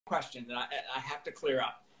question that I have to clear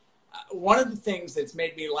up. One of the things that's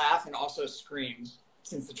made me laugh and also scream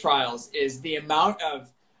since the trials is the amount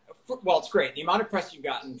of, well, it's great, the amount of press you've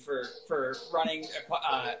gotten for running,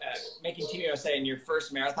 making Team USA in your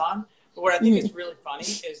first marathon. But what I think is really funny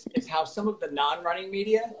is how some of the non-running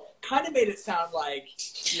media kind of made it sound like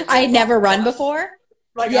I had never run before.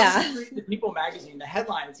 Like, yeah. I was reading the People magazine, the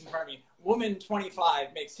headline that's in front of me, woman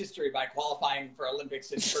 25 makes history by qualifying for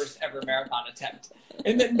Olympics in first ever marathon attempt.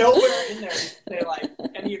 And then nowhere in there say like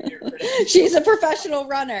any of your credentials. She's a professional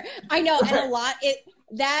runner. I know. And a lot,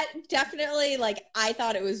 that definitely, like, I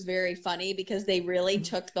thought it was very funny because they really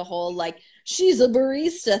took the whole, like, she's a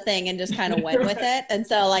barista thing and just kind of went with it. And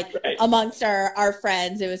so, like, amongst our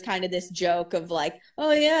friends, it was kind of this joke of like,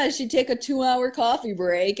 oh yeah, she'd take a 2-hour coffee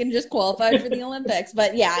break and just qualify for the Olympics.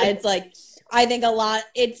 But yeah, it's like, I think a lot,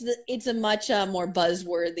 it's a much more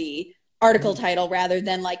buzzworthy article title rather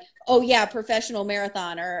than like, oh yeah, professional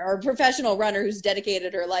marathoner or professional runner who's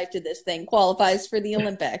dedicated her life to this thing qualifies for the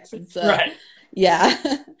Olympics. And so, yeah.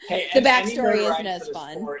 Hey, the backstory isn't as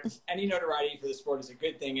fun. Any notoriety for the sport is a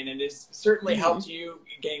good thing, and it has certainly helped you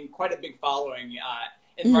gain quite a big following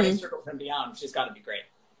in running circles and beyond, which has got to be great.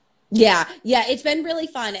 Yeah, it's been really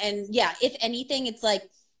fun, and yeah, if anything, it's like,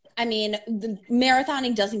 I mean, the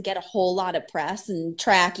marathoning doesn't get a whole lot of press, and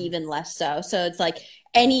track even less so. So it's like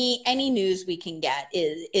any news we can get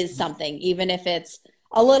is something, even if it's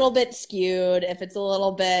a little bit skewed, if it's a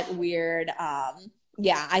little bit weird.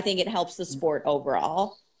 Yeah, I think it helps the sport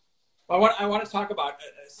overall. Well, I want to talk about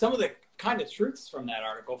some of the kind of truths from that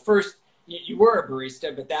article. First, you were a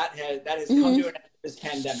barista, but that has come to an end this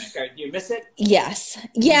pandemic. Do you miss it? Yes.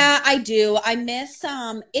 Yeah, I do. I miss,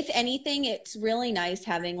 if anything, it's really nice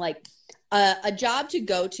having like a job to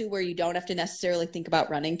go to where you don't have to necessarily think about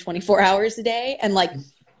running 24 hours a day. And like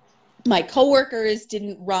my coworkers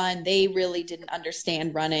didn't run. They really didn't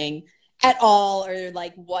understand running at all, or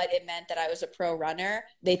like what it meant that I was a pro runner.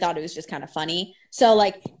 They thought it was just kind of funny. So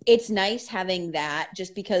like, it's nice having that,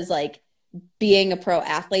 just because like being a pro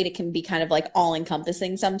athlete, it can be kind of like all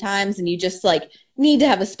encompassing sometimes. And you just like need to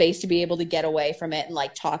have a space to be able to get away from it and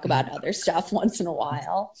like talk about other stuff once in a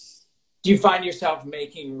while. Do you find yourself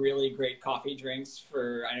making really great coffee drinks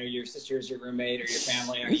for, I know your sister's your roommate or your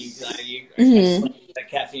family? Are you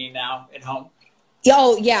caffeine now at home?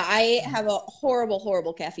 Oh yeah, I have a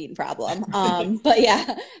horrible caffeine problem. But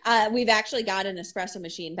yeah, we've actually got an espresso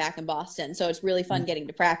machine back in Boston, so it's really fun getting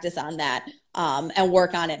to practice on that and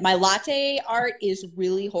work on it. My latte art is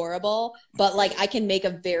really horrible, but like I can make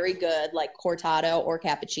a very good like cortado or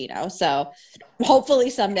cappuccino. So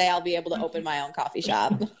hopefully someday I'll be able to open my own coffee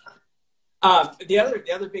shop. The other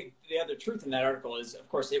truth in that article is, of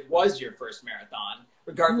course, it was your first marathon,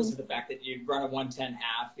 regardless of the fact that you'd run a 1:10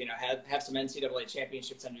 half, you know, have some NCAA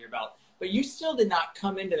championships under your belt. But you still did not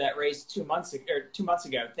come into that race 2 months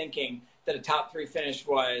ago thinking that a top 3 finish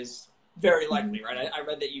was very likely, right? I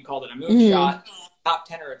read that you called it a moonshot. Top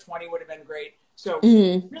 10 or a 20 would have been great. So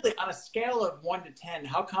really, on a scale of 1 to 10,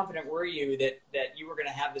 how confident were you that you were going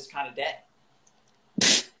to have this kind of day?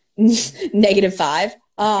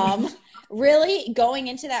 -5. Really, going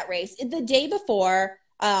into that race, the day before,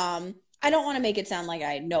 I don't want to make it sound like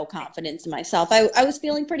I had no confidence in myself. I was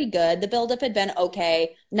feeling pretty good. The buildup had been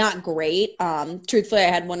okay, not great. Truthfully,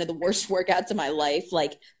 I had one of the worst workouts of my life,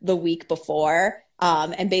 like the week before,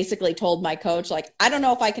 and basically told my coach, like, I don't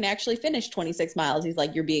know if I can actually finish 26 miles. He's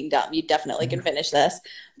like, you're being dumb. You definitely can finish this.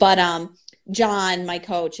 But John, my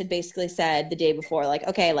coach, had basically said the day before, like,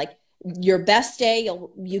 okay, like, your best day,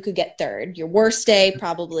 you could get 3rd. Your worst day,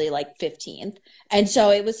 probably like 15th. And so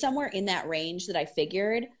it was somewhere in that range that I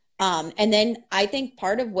figured. And then I think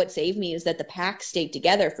part of what saved me is that the pack stayed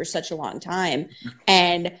together for such a long time.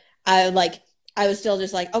 And I was still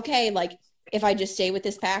just like, okay, like if I just stay with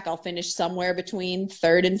this pack, I'll finish somewhere between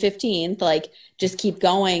 3rd and 15th, like just keep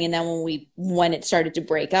going. And then when it started to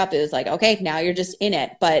break up, it was like, okay, now you're just in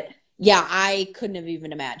it. But yeah, I couldn't have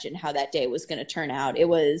even imagined how that day was going to turn out. It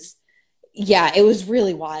was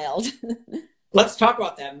really wild. Let's talk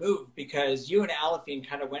about that move, because you and Alifine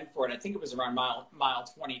kind of went for it. I think it was around mile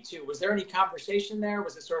 22. Was there any conversation there?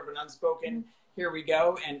 Was it sort of an unspoken, here we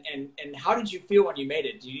go? And how did you feel when you made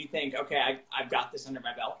it? Do you think, okay, I've got this under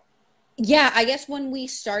my belt? Yeah, I guess when we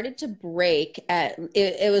started to break,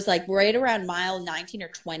 it was like right around mile 19 or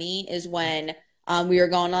 20 is when we were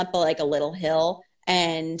going up like a little hill,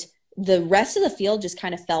 and the rest of the field just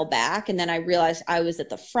kind of fell back. And then I realized I was at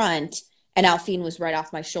the front, and Alfine was right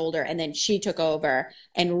off my shoulder, and then she took over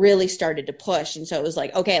and really started to push. And so it was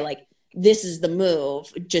like, okay, like this is the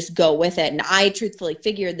move, just go with it. And I truthfully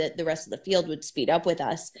figured that the rest of the field would speed up with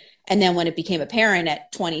us. And then when it became apparent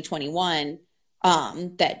at 2021,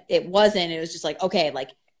 that it wasn't. It was just like, okay,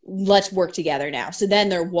 like, let's work together now. So then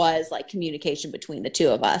there was like communication between the two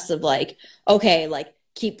of us of like, okay, like,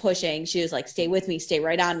 keep pushing. She was like, stay with me, stay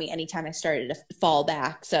right on me anytime I started to fall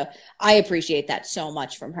back. So I appreciate that so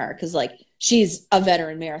much from her, because like, she's a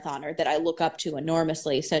veteran marathoner that I look up to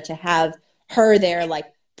enormously. So to have her there,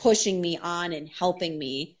 like, pushing me on and helping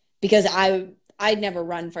me, because I'd never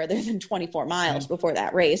run further than 24 miles before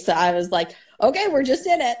that race. So I was like, okay, we're just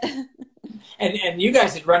in it. And you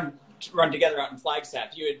guys had run together out in Flagstaff.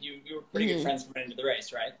 You were pretty good friends coming into the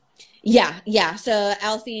race, right? Yeah. So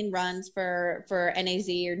Alphine runs for NAZ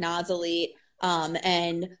or NAZ Elite.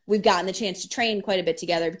 And we've gotten the chance to train quite a bit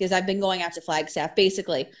together, because I've been going out to Flagstaff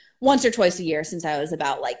basically once or twice a year since I was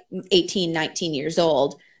about like 18, 19 years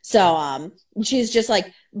old. So she's just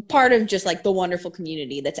like part of just like the wonderful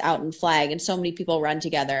community that's out in Flag, and so many people run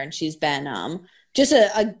together, and she's been just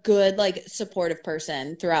a good, like, supportive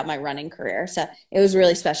person throughout my running career. So it was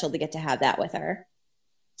really special to get to have that with her.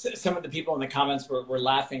 Some of the people in the comments were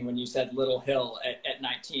laughing when you said Little Hill at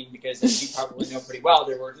 19, because as you probably know pretty well,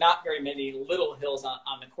 there were not very many little hills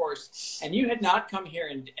on the course, and you had not come here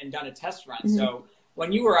and done a test run. So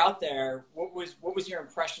when you were out there, what was your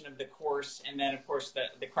impression of the course? And then of course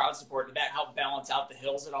the crowd support, did that help balance out the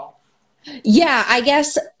hills at all? Yeah, I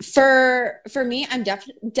guess for me, I'm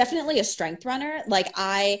definitely a strength runner. Like,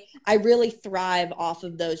 I really thrive off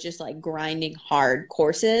of those just like grinding hard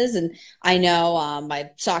courses. And I know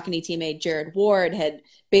my Saucony teammate Jared Ward had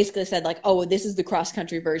basically said like, oh, this is the cross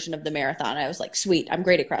country version of the marathon. I was like, sweet, I'm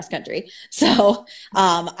great at cross country. So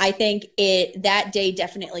I think that day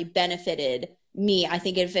definitely benefited me. I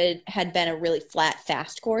think if it had been a really flat,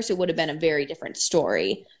 fast course, it would have been a very different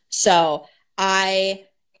story. So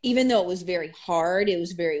even though it was very hard, it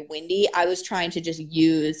was very windy, I was trying to just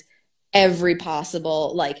use every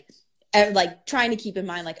possible, like trying to keep in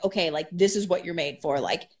mind, like, okay, like, this is what you're made for.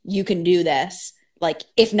 Like, you can do this. Like,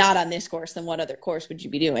 if not on this course, then what other course would you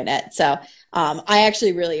be doing it? So I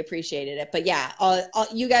actually really appreciated it. But yeah,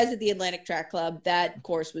 you guys at the Atlantic Track Club, that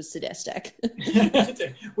course was sadistic.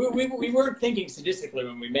 we weren't thinking sadistically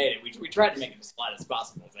when we made it. We tried to make it as flat as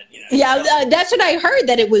possible. But, yeah, that's what I heard,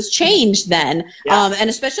 that it was changed then. Yeah. And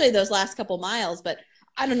especially those last couple miles. But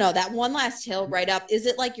I don't know, that one last hill right up, is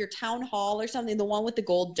it like your town hall or something? The one with the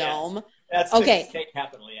gold dome? Yeah. That's okay. The state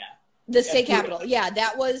capital, yeah. The state capital. Yeah,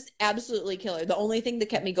 that was absolutely killer. The only thing that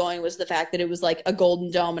kept me going was the fact that it was like a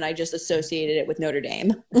golden dome, and I just associated it with Notre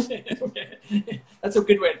Dame. Okay. That's a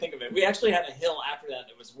good way to think of it. We actually had a hill after that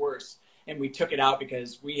was worse, and we took it out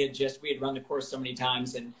because we had run the course so many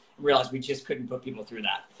times and realized we just couldn't put people through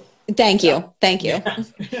that. Thank you. Yeah.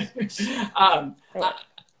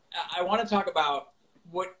 I want to talk about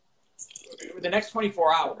the next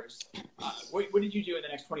 24 hours. What did you do in the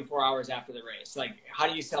next 24 hours after the race? Like, how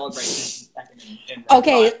do you celebrate?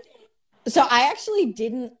 Okay, so I actually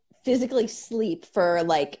didn't physically sleep for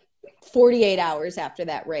like 48 hours after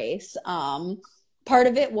that race. Part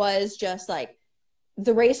of it was just like,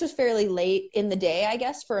 the race was fairly late in the day, I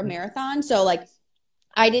guess, for a marathon. So like,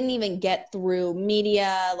 I didn't even get through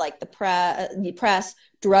media, like the press,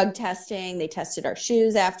 drug testing. They tested our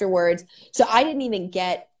shoes afterwards. So I didn't even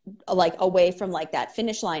get like away from like that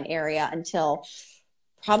finish line area until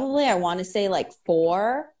probably, I want to say like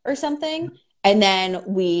 4 or something. And then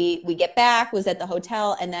we get back, was at the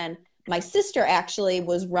hotel, and then my sister actually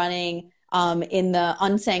was running in the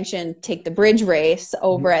unsanctioned Take the Bridge race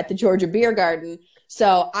over at the Georgia Beer Garden.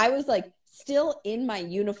 So I was like still in my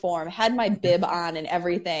uniform, had my bib on and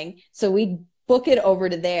everything. So we book it over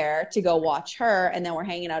to there to go watch her, and then we're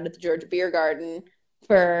hanging out at the Georgia Beer Garden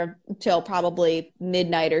till probably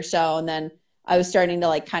midnight or so. And then I was starting to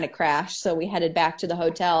like kind of crash. So we headed back to the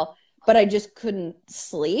hotel, but I just couldn't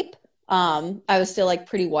sleep. I was still like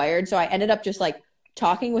pretty wired. So I ended up just like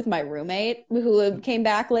talking with my roommate who came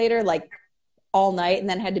back later, like all night, and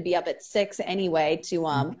then had to be up at 6 anyway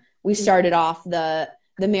to, we started off the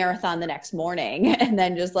marathon the next morning, and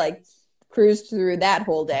then just like cruised through that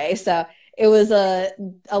whole day. So it was a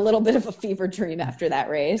little bit of a fever dream after that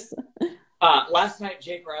race. Last night,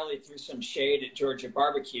 Jake Riley threw some shade at Georgia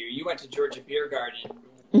barbecue. You went to Georgia Beer Garden.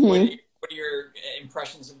 What are your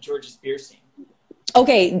impressions of Georgia's beer scene?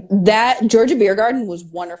 Okay, that Georgia Beer Garden was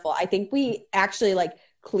wonderful. I think we actually like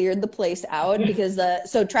cleared the place out because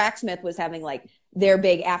so Tracksmith was having like their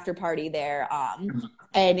big after party there.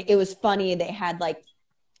 And it was funny. They had like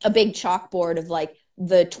a big chalkboard of like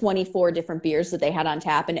the 24 different beers that they had on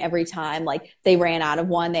tap. And every time like they ran out of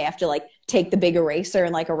one, they have to like take the big eraser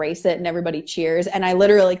and like erase it, and everybody cheers. And I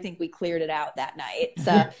literally think we cleared it out that night.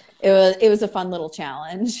 So it was a fun little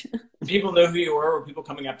challenge. People know who you were? Were people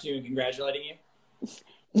coming up to you and congratulating you?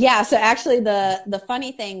 Yeah, so actually the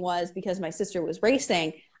funny thing was because my sister was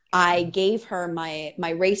racing, I gave her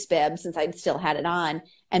my race bib since I'd still had it on,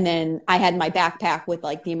 and then I had my backpack with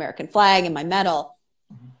like the American flag and my medal.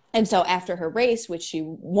 And so after her race, which she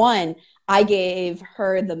won, I gave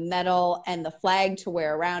her the medal and the flag to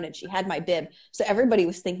wear around, and she had my bib. So everybody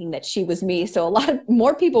was thinking that she was me. So a lot of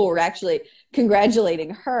more people were actually congratulating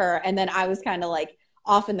her, and then I was kind of like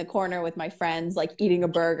off in the corner with my friends, like eating a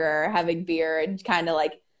burger, having beer, and kind of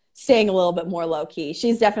like staying a little bit more low key.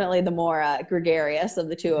 She's definitely the more gregarious of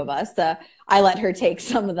the two of us. I let her take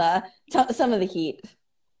some of the heat.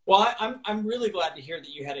 Well, I'm really glad to hear that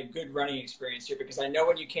you had a good running experience here, because I know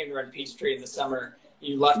when you came to run Peachtree in the summer,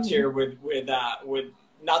 you left here with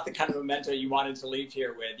not the kind of memento you wanted to leave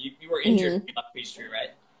here with. You were injured when you left Peachtree, right?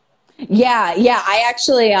 Yeah, yeah. I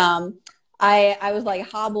actually I was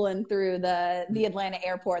like hobbling through the Atlanta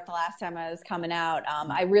airport the last time I was coming out.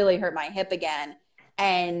 I really hurt my hip again,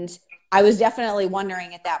 and I was definitely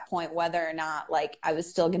wondering at that point whether or not like I was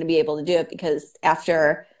still going to be able to do it, because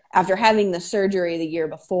after having the surgery the year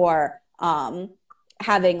before,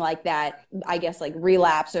 having like that, I guess like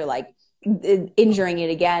relapse or like injuring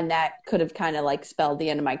it again, that could have kind of like spelled the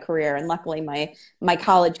end of my career. And luckily my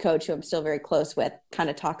college coach, who I'm still very close with, kind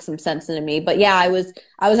of talked some sense into me. But yeah, I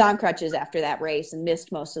was on crutches after that race and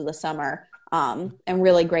missed most of the summer. And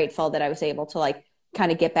really grateful that I was able to like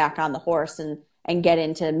kind of get back on the horse and get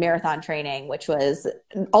into marathon training, which was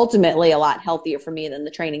ultimately a lot healthier for me than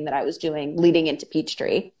the training that I was doing leading into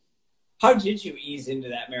Peachtree. How did you ease into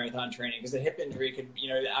that marathon training? Because a hip injury could,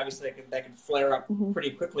 obviously that could flare up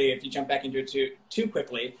pretty quickly if you jump back into it too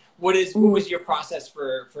quickly. What was your process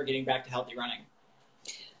for getting back to healthy running?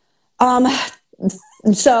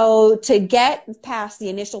 So to get past the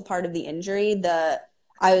initial part of the injury,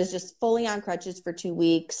 I was just fully on crutches for 2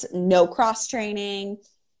 weeks, no cross training,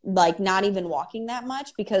 like not even walking that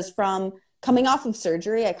much, because from coming off of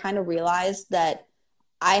surgery, I kind of realized that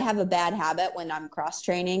I have a bad habit when I'm cross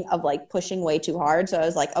training of like pushing way too hard. So I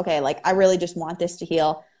was like, okay, like I really just want this to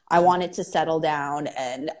heal. I want it to settle down,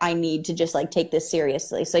 and I need to just like take this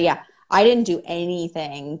seriously. So yeah, I didn't do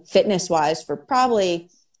anything fitness wise for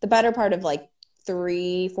probably the better part of like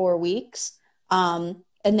 3-4 weeks. And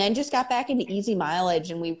then just got back into easy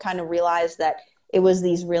mileage, and we kind of realized that it was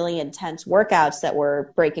these really intense workouts that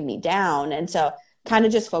were breaking me down. And so kind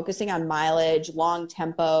of just focusing on mileage, long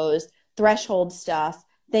tempos, threshold stuff,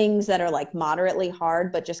 things that are like moderately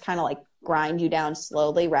hard, but just kind of like grind you down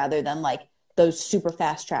slowly rather than like those super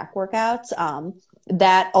fast track workouts.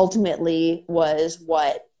 That ultimately was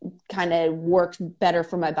what kind of worked better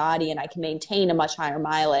for my body, and I can maintain a much higher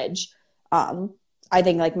mileage. I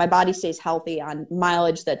think like my body stays healthy on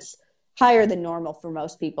mileage that's higher than normal for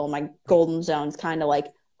most people. My golden zone's kind of like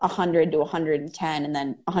 100 to 110, and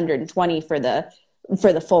then 120 for the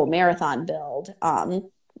full marathon build.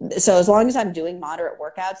 So as long as I'm doing moderate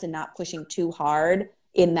workouts and not pushing too hard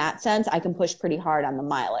in that sense, I can push pretty hard on the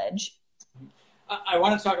mileage. I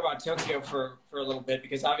want to talk about Tokyo for a little bit,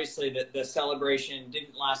 because obviously the celebration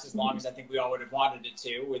didn't last as long as I think we all would have wanted it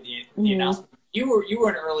to with the announcement. You were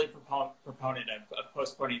an early proponent of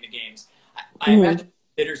postponing the games. I imagine a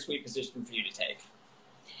bittersweet position for you to take.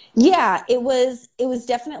 Yeah, it was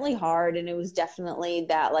definitely hard, and it was definitely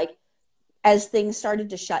that like as things started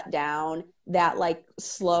to shut down, that like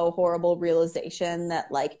slow, horrible realization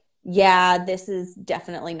that like, yeah, this is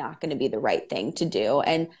definitely not going to be the right thing to do.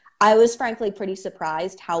 And I was frankly pretty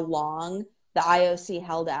surprised how long the IOC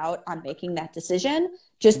held out on making that decision,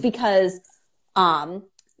 just because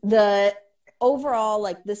the overall,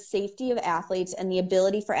 like the safety of athletes and the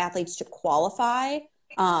ability for athletes to qualify,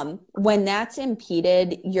 when that's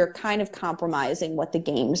impeded, you're kind of compromising what the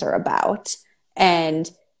games are about. And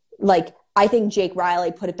like, I think Jake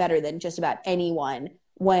Riley put it better than just about anyone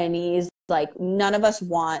when he's like, none of us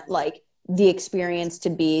want like the experience to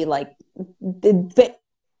be like it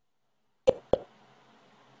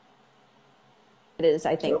is,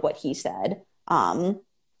 I think, what he said.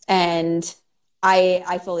 And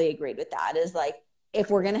I fully agreed with that. Is like, if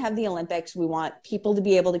we're going to have the Olympics, we want people to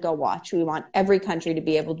be able to go watch. We want every country to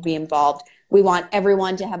be able to be involved. We want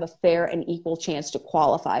everyone to have a fair and equal chance to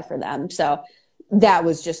qualify for them. So that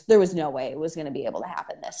was just, there was no way it was going to be able to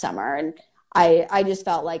happen this summer. And I just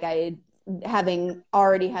felt like having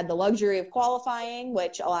already had the luxury of qualifying,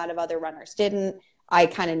 which a lot of other runners didn't, I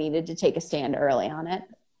kind of needed to take a stand early on it.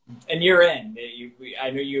 And you're in. I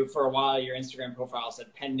know you for a while, your Instagram profile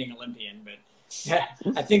said pending Olympian, but yeah,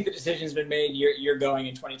 I think the decision's been made. You're going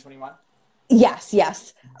in 2021? Yes.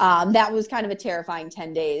 That was kind of a terrifying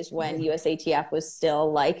 10 days when USATF was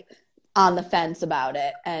still like on the fence about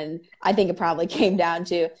it. And I think it probably came down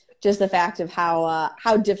to just the fact of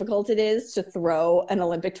how difficult it is to throw an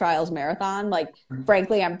Olympic trials marathon. Like,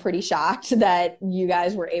 frankly, I'm pretty shocked that you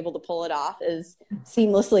guys were able to pull it off as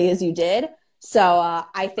seamlessly as you did. So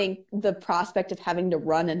I think the prospect of having to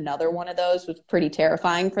run another one of those was pretty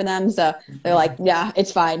terrifying for them. So they're like, yeah,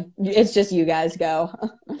 it's fine. It's just you guys go.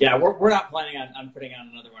 Yeah, we're not planning on putting on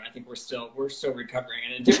another one. I think we're still recovering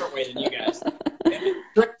in a different way than you guys.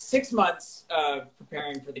 6 months of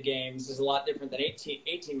preparing for the games is a lot different than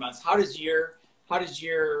 18 months. How does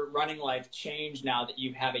your running life change now that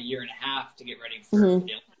you have a year and a half to get ready for the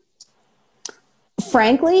Olympics?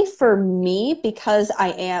 Frankly, for me, because I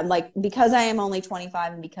am only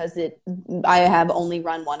 25 and because I have only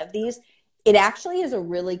run one of these, it actually is a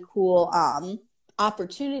really cool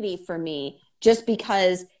opportunity for me, just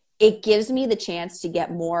because it gives me the chance to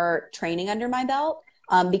get more training under my belt.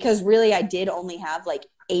 Because really I did only have like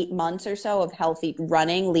 8 months or so of healthy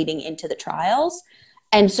running leading into the trials.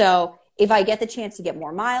 And so if I get the chance to get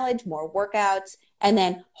more mileage, more workouts, and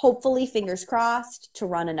then hopefully, fingers crossed, to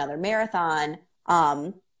run another marathon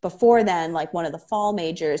before then, like one of the fall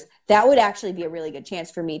majors, that would actually be a really good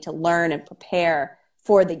chance for me to learn and prepare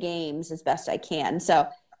for the games as best I can. So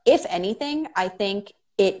if anything, I think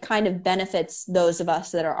it kind of benefits those of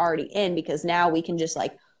us that are already in, because now we can just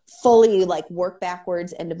like fully like work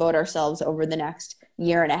backwards and devote ourselves over the next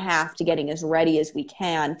year and a half to getting as ready as we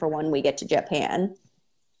can for when we get to Japan.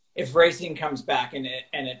 If racing comes back, and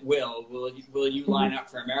it will you line up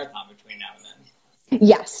for a marathon between now and then?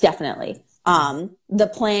 Yes, definitely. The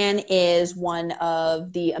plan is one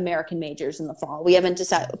of the American majors in the fall. We haven't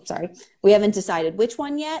decided which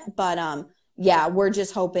one yet, but yeah, we're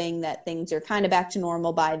just hoping that things are kind of back to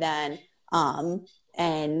normal by then,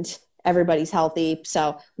 and everybody's healthy.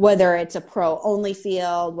 So whether it's a pro only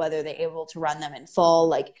field, whether they're able to run them in full,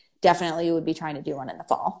 like definitely would be trying to do one in the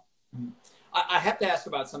fall. I have to ask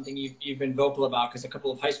about something you've been vocal about, because a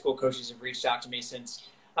couple of high school coaches have reached out to me since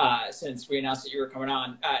we announced that you were coming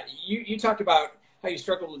on. You talked about how you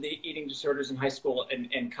struggled with eating disorders in high school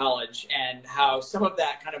and college, and how some of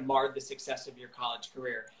that kind of marred the success of your college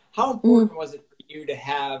career. How important was it for you to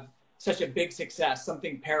have such a big success,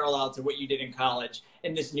 something parallel to what you did in college,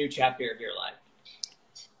 in this new chapter of your life?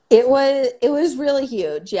 It was really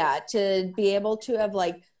huge, yeah, to be able to have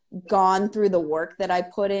like gone through the work that I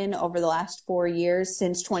put in over the last 4 years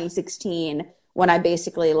since 2016, when I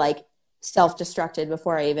basically like self-destructed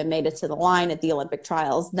before I even made it to the line at the Olympic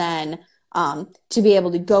trials. Then to be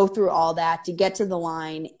able to go through all that, to get to the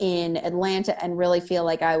line in Atlanta and really feel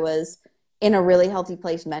like I was in a really healthy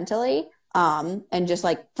place mentally, and just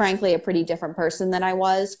like, frankly, a pretty different person than I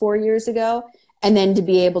was 4 years ago. And then to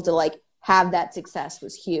be able to like have that success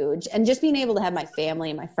was huge. And just being able to have my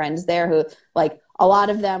family and my friends there, who like a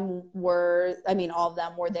lot of them were, all of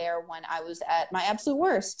them were there when I was at my absolute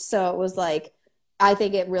worst. So it was like, I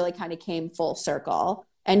think it really kind of came full circle.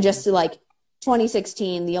 And just to like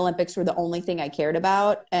 2016, the Olympics were the only thing I cared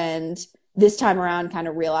about. And this time around kind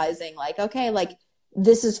of realizing like, okay, like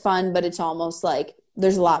this is fun, but it's almost like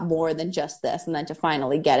there's a lot more than just this. And then to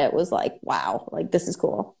finally get it was like, wow, like this is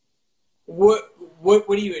cool. What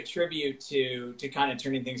do you attribute to kind of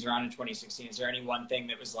turning things around in 2016? Is there any one thing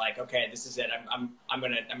that was like, okay, this is it, I'm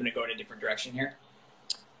gonna go in a different direction here?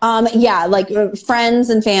 Yeah, like friends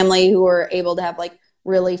and family who were able to have like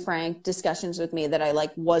really frank discussions with me that I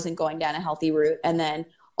like wasn't going down a healthy route, and then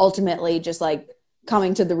ultimately just like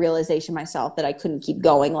coming to the realization myself that I couldn't keep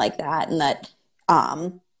going like that, and that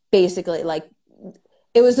basically like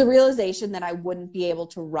it was the realization that I wouldn't be able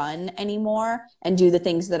to run anymore and do the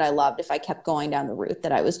things that I loved if I kept going down the route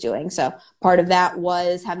that I was doing. So part of that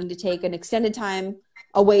was having to take an extended time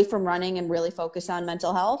away from running and really focus on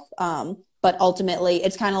mental health. But ultimately,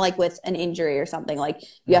 it's kind of like with an injury or something. Like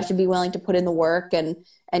you have to be willing to put in the work and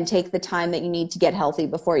take the time that you need to get healthy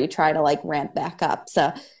before you try to like ramp back up.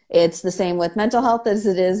 So it's the same with mental health as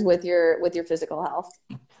it is with your physical health.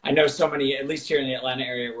 I know so many, at least here in the Atlanta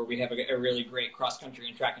area, where we have a really great cross country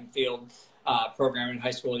and track and field program in high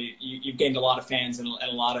school. You've gained a lot of fans, and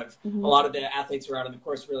a lot of the athletes who are out on the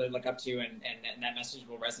course really look up to you, and that message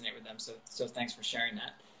will resonate with them. So thanks for sharing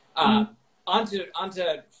that. On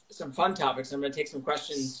to some fun topics. I'm going to take some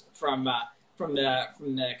questions from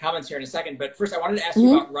the comments here in a second. But first, I wanted to ask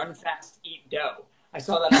you about Run Fast, Eat Dough. I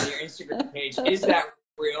saw that on your Instagram page. Is that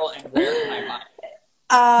real, and where can I buy it?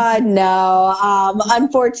 No.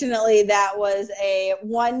 Unfortunately, that was a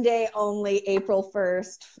one day only April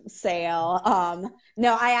 1st sale.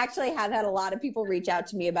 No, I actually have had a lot of people reach out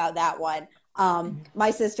to me about that one.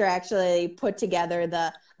 My sister actually put together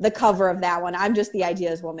the cover of that one. I'm just the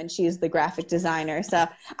ideas woman. She's the graphic designer. So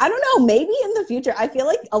I don't know, maybe in the future, I feel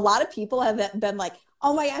like a lot of people have been like,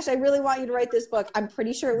 oh my gosh, I really want you to write this book. I'm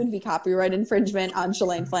pretty sure it would be copyright infringement on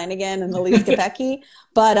Shalane Flanagan and Elise Kopecky.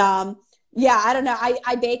 But yeah, I don't know.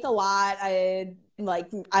 I bake a lot. I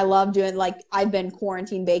love doing, like, I've been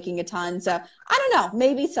quarantine baking a ton. So I don't know.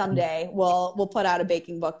 Maybe someday we'll put out a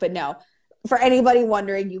baking book. But no, for anybody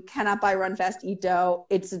wondering, you cannot buy Run Fast Eat Dough.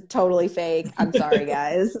 It's totally fake. I'm sorry,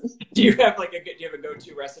 guys. Do you have a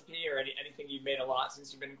go-to recipe or anything you've made a lot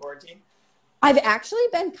since you've been in quarantine? I've actually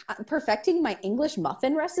been perfecting my English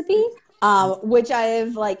muffin recipe, which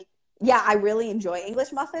I've I really enjoy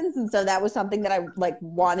English muffins. And so that was something that I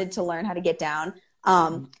wanted to learn how to get down.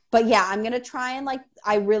 But yeah, I'm going to try and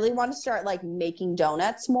I really want to start making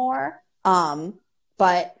donuts more.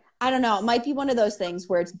 But I don't know. It might be one of those things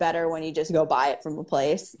where it's better when you just go buy it from a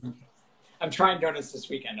place. I'm trying donuts this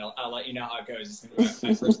weekend. I'll let you know how it goes. It's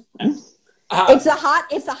my first it's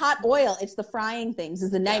the hot oil. It's the frying things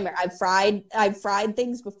is a nightmare. I've fried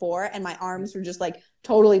things before and my arms were just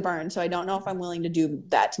totally burned. So I don't know if I'm willing to do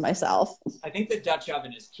that to myself. I think the Dutch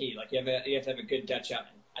oven is key. You have to have a good Dutch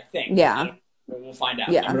oven, I think. Yeah. We'll find out.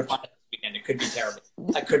 Yeah. I'm going to find out this weekend. It could be terrible.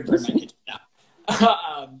 I could burn my kitchen down.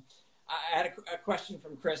 I had a question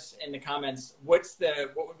from Chris in the comments. What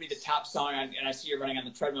would be the top song on, and I see you're running on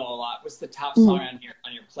the treadmill a lot. What's the top song on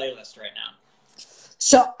your playlist right now?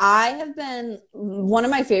 So one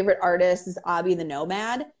of my favorite artists is Abby the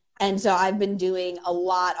Nomad. And so I've been doing a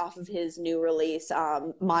lot off of his new release,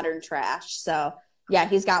 Modern Trash. So yeah,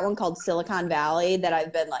 he's got one called Silicon Valley that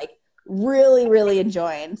I've been really, really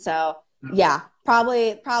enjoying. So yeah,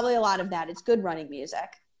 probably a lot of that. It's good running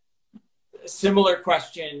music. Similar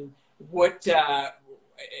question. What,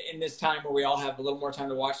 in this time where we all have a little more time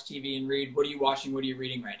to watch TV and read, what are you watching? What are you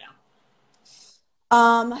reading right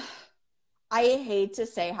now? I hate to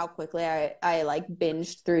say how quickly I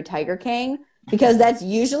binged through Tiger King because that's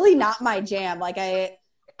usually not my jam.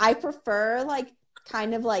 I prefer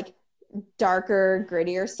kind of darker,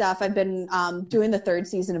 grittier stuff. I've been doing the 3rd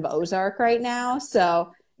season of Ozark right now.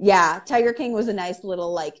 So yeah, Tiger King was a nice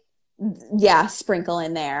little sprinkle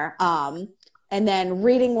in there. And then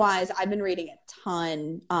reading wise, I've been reading a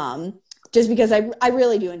ton just because I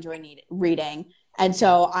really do enjoy reading. And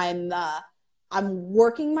so I'm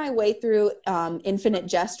working my way through Infinite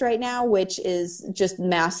Jest right now, which is just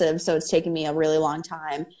massive. So it's taken me a really long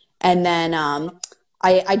time. And then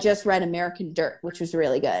I just read American Dirt, which was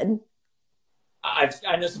really good. I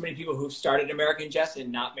know so many people who've started American Jest and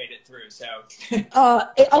not made it through. So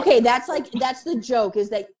okay, that's the joke is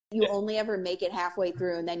that you only ever make it halfway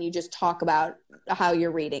through and then you just talk about how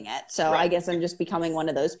you're reading it. So right. I guess I'm just becoming one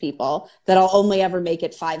of those people that I'll only ever make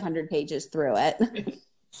it 500 pages through it.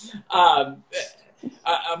 On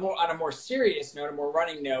a more serious note, a more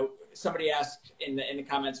running note, somebody asked in the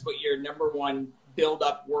comments what your #1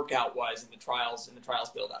 build-up workout was in the trials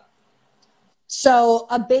build-up. So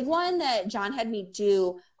a big one that John had me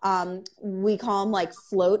do, we call them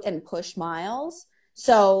float and push miles.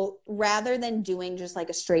 So rather than doing just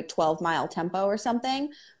a straight 12-mile tempo or something,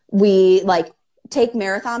 we take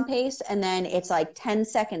marathon pace and then it's 10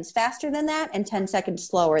 seconds faster than that and 10 seconds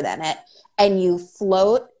slower than it. And you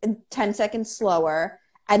float 10 seconds slower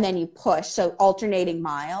and then you push. So alternating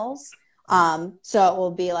miles. So it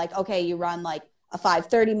will be okay, you run a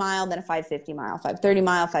 5:30 mile, then a 5:50 mile, 5:30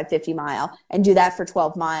 mile, 5:50 mile, and do that for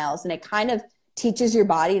 12 miles. And it kind of teaches your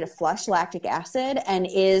body to flush lactic acid and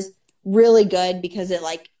is really good because it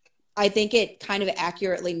I think it kind of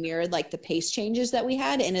accurately mirrored the pace changes that we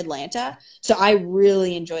had in Atlanta. So I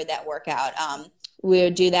really enjoyed that workout. We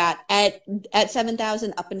would do that at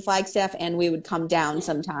 7,000 up in Flagstaff, and we would come down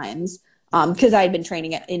sometimes because I had been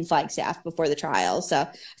training in Flagstaff before the trial. So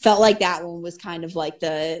felt like that one was kind of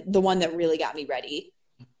the one that really got me ready.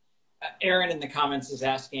 Aaron in the comments is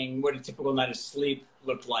asking what a typical night of sleep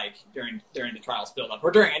looked like during the trials build-up or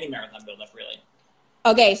during any marathon build-up, really.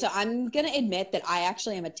 Okay, so I'm going to admit that I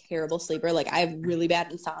actually am a terrible sleeper. I have really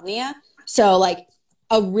bad insomnia. So,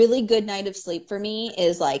 a really good night of sleep for me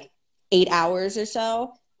is, 8 hours or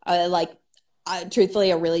so. Truthfully,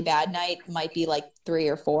 a really bad night might be, 3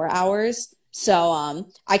 or 4 hours. So,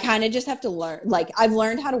 I kind of just have to learn. I've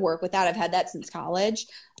learned how to work with that. I've had that since college.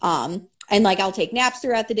 And, I'll take naps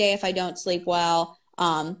throughout the day if I don't sleep well.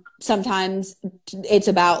 Sometimes it's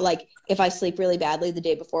about if I sleep really badly the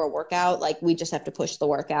day before a workout, we just have to push the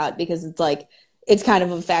workout because it's kind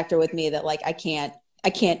of a factor with me that I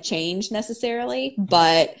can't change necessarily.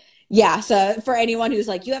 But yeah, so for anyone who's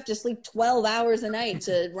you have to sleep 12 hours a night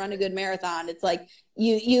to run a good marathon, it's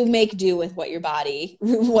you make do with what your body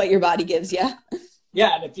gives you.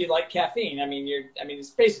 Yeah, and if you like caffeine, I mean,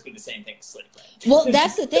 it's basically the same thing as sleep. Right? Well,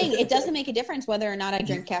 that's the thing. It doesn't make a difference whether or not I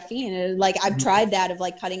drink caffeine. And like I've tried that of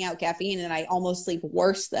like cutting out caffeine and I almost sleep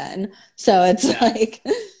worse then. So it's like,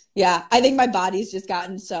 yeah, I think my body's just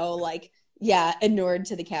gotten so like, yeah, inured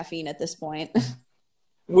to the caffeine at this point.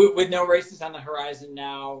 With no races on the horizon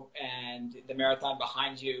now and the marathon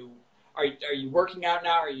behind you, are you working out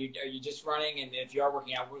now? Are you just running? And if you are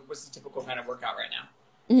working out, what's the typical kind of workout right now?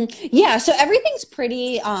 Yeah, so everything's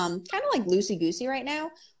pretty kind of like loosey goosey right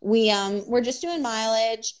now. We're just doing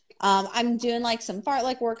mileage. I'm doing like some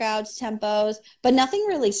fartlek workouts, tempos, but nothing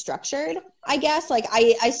really structured, I guess. Like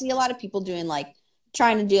I see a lot of people doing like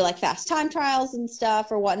trying to do like fast time trials and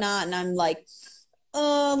stuff or whatnot, and I'm like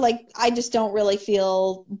I just don't really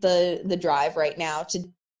feel the drive right now to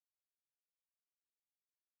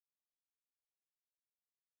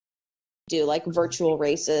do like virtual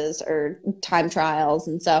races or time trials.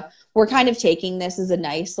 And so we're kind of taking this as a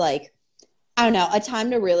nice, like, I don't know, a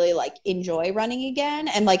time to really like enjoy running again.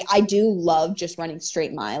 And like, I do love just running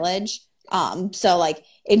straight mileage. So like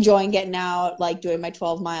enjoying getting out, like doing my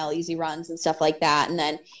 12-mile easy runs and stuff like that. And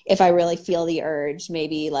then if I really feel the urge,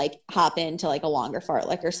 maybe like hop into like a longer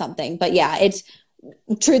fartlek or something. But yeah,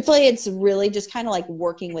 truthfully, it's really just kind of like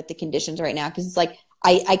working with the conditions right now. Cause it's like,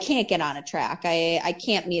 I can't get on a track. I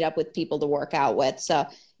can't meet up with people to work out with. So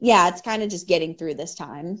yeah, it's kind of just getting through this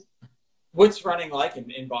time. What's running like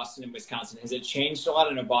in Boston and Wisconsin? Has it changed a lot?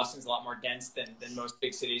 I know Boston's a lot more dense than most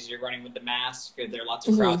big cities. You're running with the mask. There are lots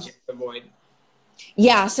of crowds you have to avoid.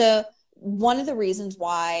 Yeah. So one of the reasons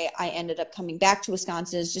why I ended up coming back to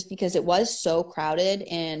Wisconsin is just because it was so crowded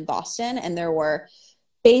in Boston, and there were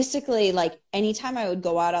basically like anytime I would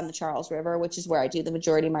go out on the Charles River, which is where I do the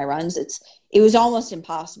majority of my runs, it was almost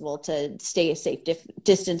impossible to stay a safe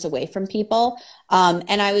distance away from people.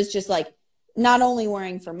 And I was just like, not only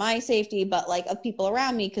worrying for my safety, but like of people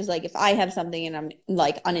around me. Cause like if I have something and I'm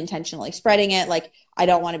like unintentionally spreading it, like I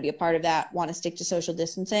don't want to be a part of that, want to stick to social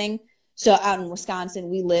distancing. So out in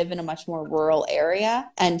Wisconsin, we live in a much more rural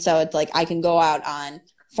area. And so it's like I can go out on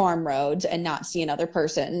farm roads and not see another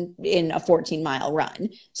person in a 14-mile run.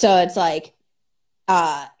 So it's like,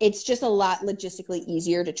 it's just a lot logistically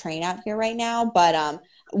easier to train out here right now. But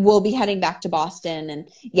we'll be heading back to Boston, and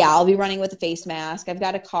yeah, I'll be running with a face mask. I've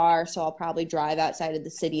got a car, so I'll probably drive outside of the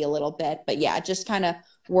city a little bit. But yeah, just kind of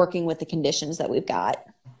working with the conditions that we've got.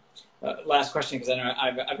 Last question, because I know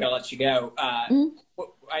I've got to let you go.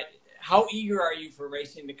 How eager are you for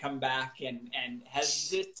racing to come back? And has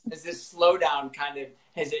this slowdown kind of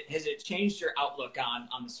has it changed your outlook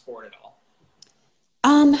on the sport at all?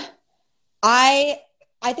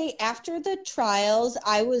 I think after the trials,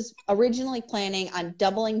 I was originally planning on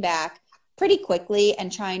doubling back pretty quickly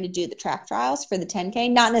and trying to do the track trials for the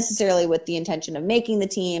 10K, not necessarily with the intention of making the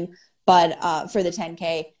team, but for the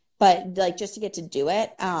 10K, but like just to get to do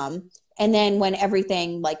it. And then when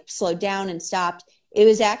everything like slowed down and stopped, it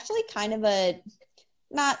was actually kind of a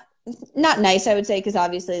not nice, I would say, because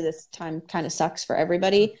obviously this time kind of sucks for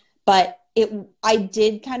everybody. But I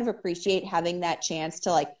did kind of appreciate having that chance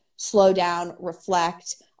to like slow down,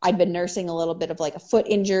 reflect. I'd been nursing a little bit of like a foot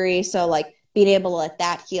injury, so like being able to let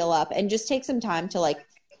that heal up and just take some time to like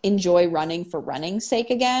enjoy running for running's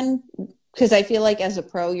sake again. Because I feel like as a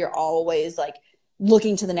pro, you're always like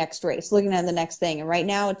looking to the next race, looking at the next thing. And right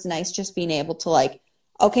now it's nice just being able to like,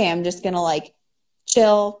 okay, I'm just gonna like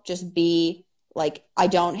chill, just be like, I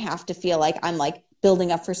don't have to feel like I'm like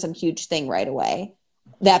building up for some huge thing right away.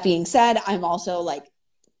 That being said, I'm also like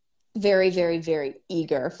very, very, very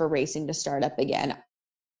eager for racing to start up again.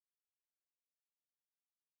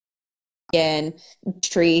 Like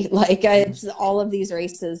it's all of these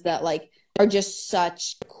races that like are just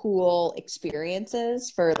such cool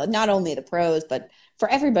experiences for not only the pros, but for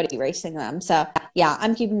everybody racing them. So yeah,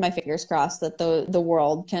 I'm keeping my fingers crossed that the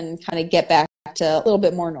world can kind of get back to a little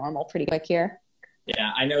bit more normal pretty quick here.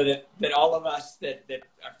 Yeah, I know that all of us that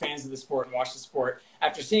are fans of the sport and watch the sport,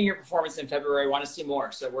 after seeing your performance in February, want to see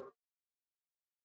more. So we're